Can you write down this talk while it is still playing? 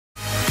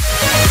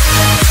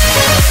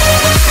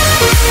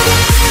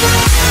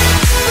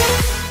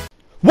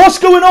What's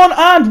going on,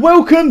 and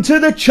welcome to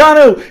the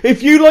channel.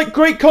 If you like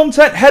great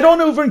content, head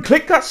on over and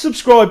click that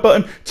subscribe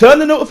button, turn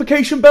the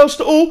notification bells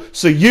to all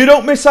so you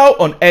don't miss out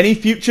on any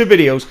future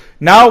videos.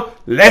 Now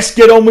let's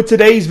get on with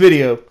today's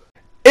video.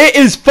 It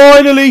is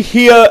finally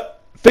here,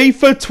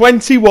 FIFA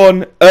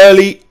 21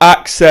 early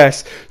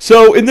access.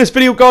 So in this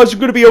video, guys, we're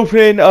going to be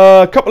opening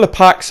a couple of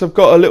packs. I've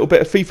got a little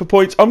bit of FIFA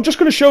points. I'm just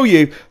going to show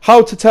you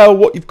how to tell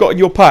what you've got in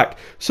your pack.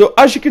 So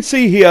as you can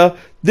see here,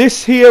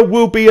 this here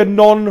will be a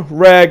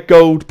non-rare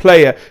gold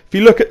player. If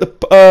you look at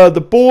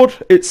the board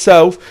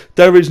itself,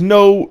 there is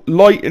no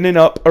lightening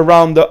up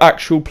around the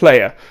actual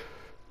player.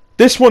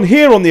 This one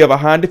here, on the other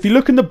hand, if you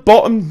look in the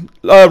bottom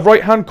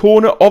right-hand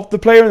corner of the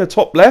player in the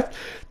top left,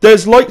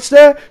 there's lights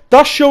there.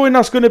 That's showing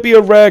that's going to be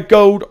a rare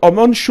gold. I'm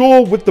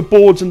unsure with the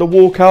boards and the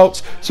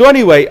walkouts. So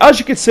anyway, as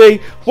you can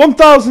see,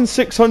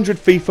 1,600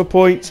 FIFA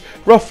points,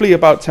 roughly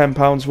about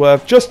 £10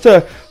 worth, just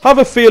to have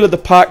a feel of the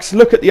packs,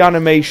 look at the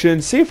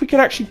animation, see if we can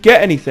actually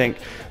get anything.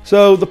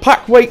 So the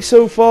pack weight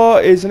so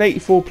far is an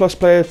 84 plus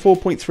player,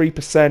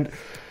 4.3%.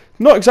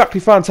 Not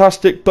exactly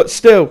fantastic, but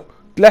still,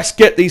 let's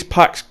get these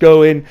packs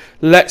going.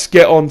 Let's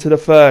get on to the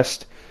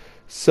first.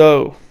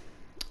 So,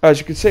 as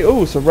you can see,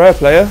 oh, it's a rare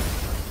player.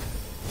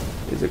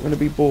 Is it going to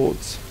be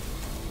boards?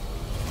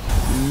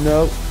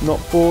 No, not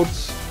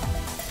boards.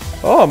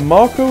 Oh,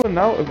 Marko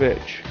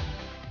Arnautovic.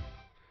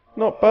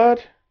 Not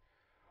bad.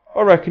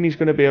 I reckon he's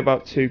going to be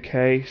about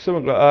 2k.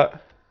 Something like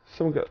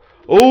that.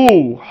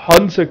 Oh,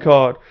 Hunter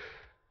card.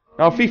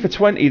 Now, FIFA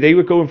 20, they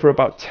were going for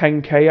about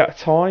 10k at a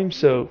time,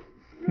 so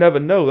never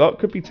know. That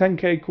could be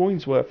 10k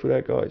coins worth for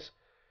there, guys.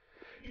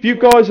 If you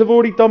guys have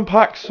already done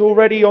packs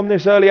already on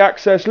this early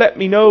access, let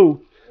me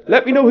know.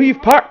 Let me know who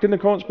you've packed in the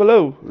comments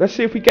below. Let's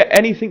see if we get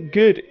anything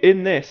good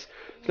in this.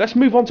 So let's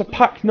move on to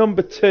pack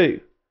number 2.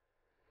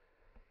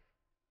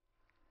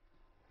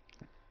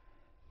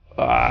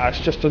 It's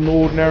just an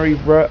ordinary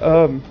rare.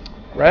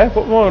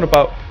 What am I on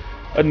about?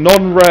 A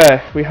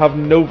non-rare. We have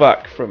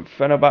Novak from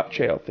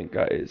Fenerbahce, I think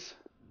that is.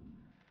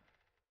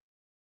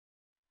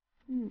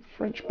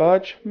 French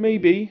badge,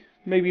 maybe.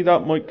 Maybe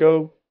that might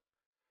go.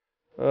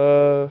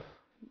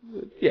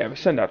 Yeah, we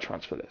send out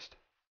transfer list.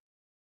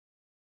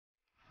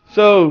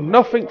 So,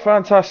 nothing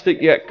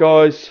fantastic yet,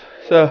 guys.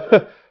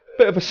 So,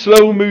 bit of a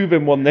slow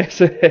moving one,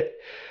 this.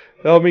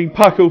 I mean,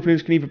 pack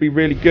openings can either be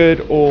really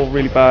good or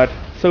really bad.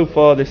 So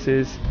far, this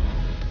is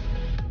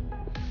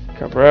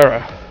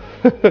Cabrera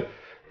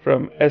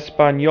from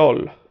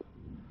Espanyol.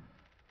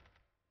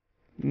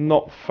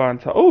 Not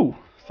fantastic. Oh,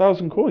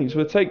 1,000 coins.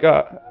 We'll take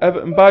that.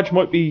 Everton badge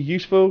might be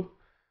useful.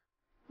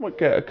 Might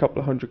get a couple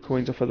of 100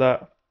 coins off of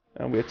that.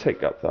 And we'll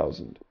take that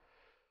 1,000.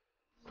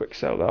 Quick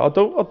sell that. I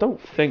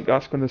don't think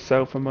that's going to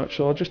sell for much,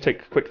 so I'll just take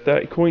a quick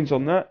 30 coins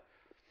on that.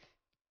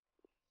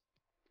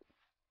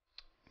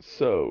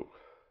 So,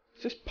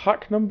 is this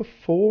pack number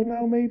 4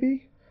 now,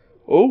 maybe?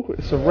 Oh,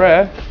 it's a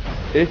rare.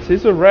 It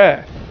is a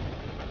rare.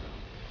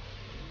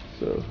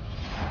 So,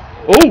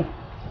 oh,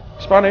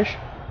 Spanish.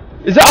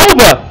 Is that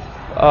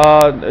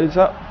Alba? Is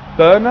that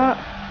Bernat?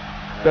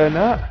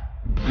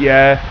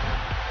 Yeah.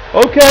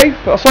 Okay,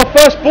 that's our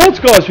first boards,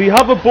 guys. We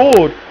have a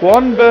board.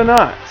 Juan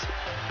Bernat.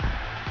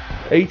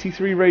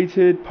 83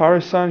 rated,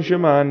 Paris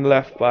Saint-Germain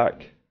left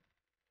back.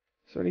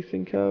 Is there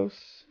anything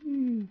else?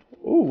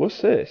 Oh,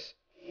 what's this?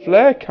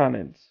 Flare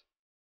cannons.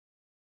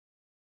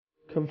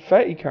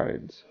 Confetti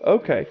cannons.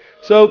 Okay,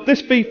 so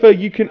this FIFA,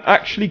 you can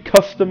actually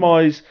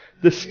customize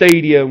the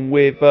stadium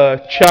with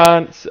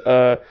chants,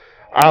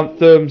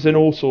 anthems and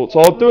all sorts.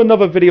 I'll do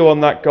another video on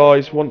that,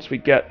 guys, once we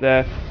get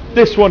there.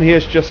 This one here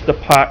is just the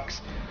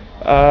packs.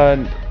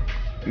 And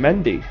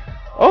Mendy.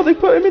 Oh, they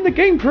put him in the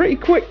game pretty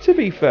quick, to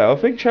be fair. I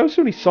think Chelsea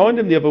only signed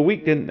him the other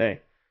week, didn't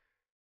they?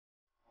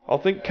 I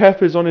think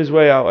Kepa's on his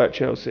way out at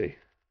Chelsea.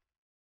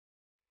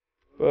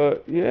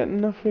 But, yeah,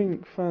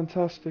 nothing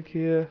fantastic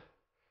here.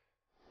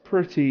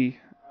 Pretty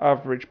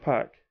average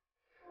pack.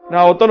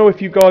 Now, I don't know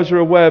if you guys are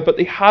aware, but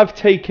they have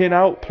taken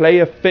out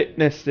player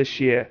fitness this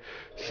year.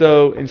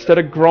 So, instead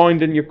of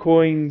grinding your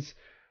coins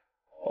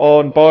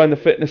on buying the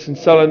fitness and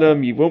selling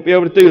them, you won't be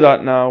able to do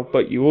that now.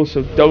 But you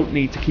also don't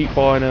need to keep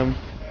buying them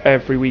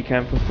every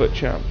weekend for foot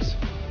champs.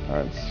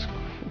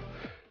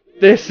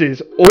 This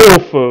is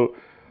awful.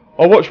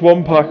 I watched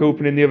one pack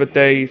opening the other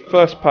day.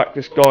 First pack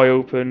this guy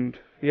opened,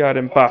 he had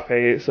Mbappe.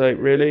 It's like,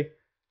 really?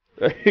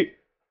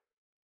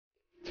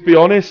 To be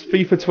honest,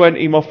 FIFA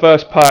 20, my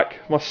first pack,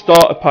 my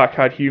starter pack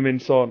had Heung-min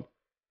Son.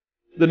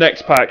 The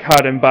next pack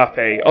had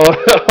Mbappe.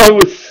 I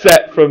was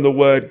set from the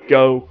word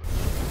go.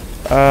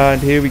 And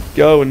here we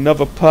go,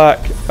 another pack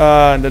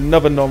and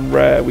another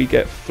non-rare. We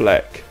get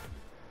Fleck.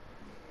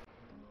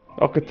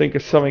 I could think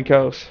of something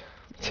else.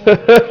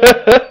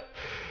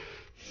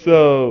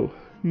 So,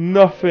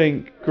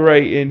 nothing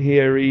great in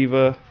here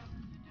either.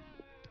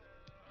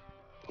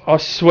 I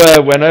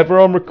swear, whenever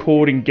I'm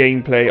recording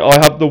gameplay,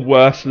 I have the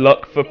worst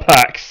luck for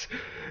packs.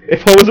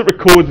 If I wasn't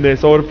recording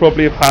this, I would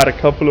probably have had a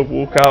couple of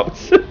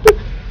walkouts.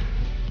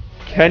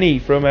 Kenny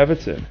from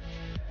Everton.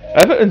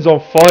 Everton's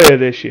on fire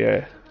this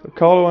year.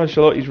 Carlo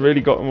Ancelotti's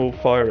really got them all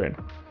firing.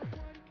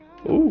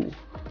 Ooh,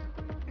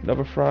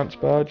 another France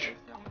badge.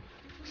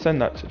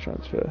 Send that to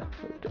transfer.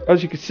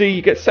 As you can see,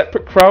 you get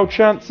separate crowd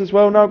chants as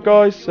well now,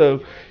 guys.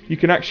 So you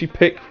can actually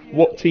pick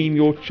what team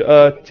your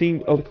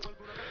team. Oh,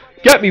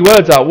 get me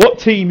words out. What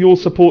team your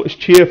supporters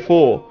cheer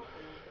for?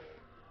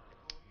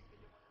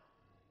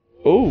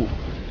 Oh,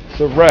 it's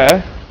a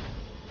rare.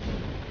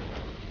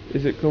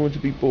 Is it going to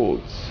be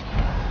boards?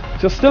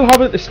 So I still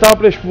haven't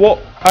established what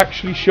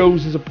actually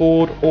shows as a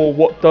board or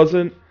what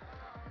doesn't.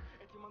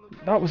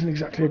 That wasn't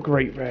exactly a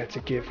great rare to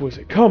give, was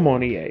it? Come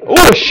on, EA.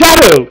 Oh, a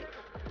shadow!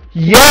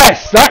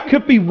 Yes! That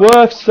could be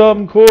worth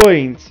some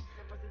coins.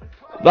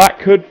 That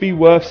could be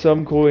worth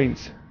some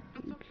coins.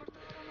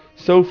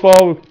 So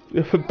far,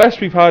 the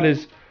best we've had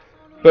is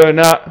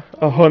Bernat,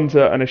 a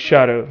Hunter, and a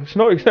Shadow. It's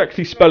not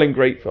exactly spelling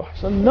great for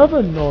us.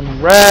 Another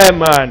non-rare,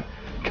 man.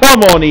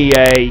 Come on,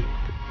 EA.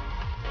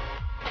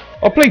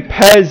 I play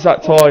Pez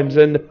at times,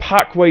 and the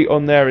pack weight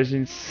on there is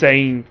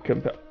insane.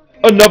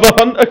 Another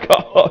Hunter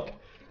card.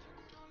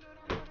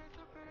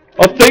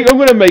 I think I'm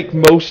going to make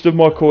most of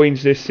my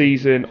coins this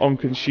season on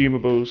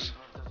consumables.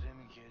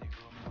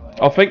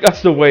 I think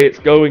that's the way it's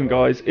going,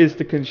 guys, is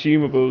the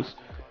consumables.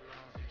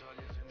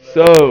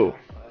 So,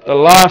 the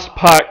last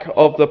pack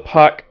of the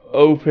pack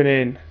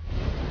opening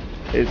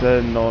is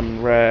a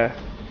non-rare.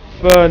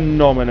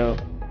 Phenomenal.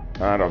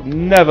 And I've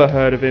never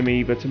heard of him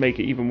either, to make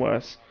it even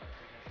worse.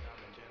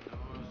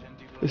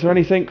 Is there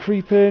anything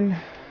creeping?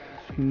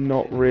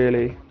 Not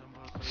really.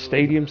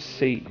 Stadium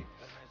seat.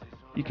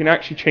 You can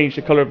actually change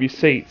the colour of your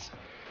seats.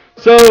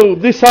 So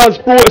this has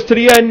brought us to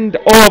the end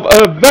of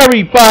a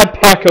very bad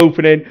pack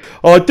opening.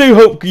 I do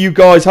hope you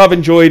guys have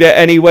enjoyed it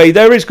anyway.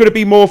 There is going to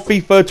be more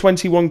FIFA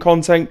 21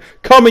 content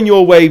coming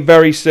your way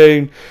very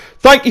soon.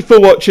 Thank you for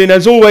watching.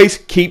 As always,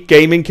 keep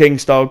gaming King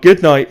style.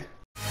 Good night.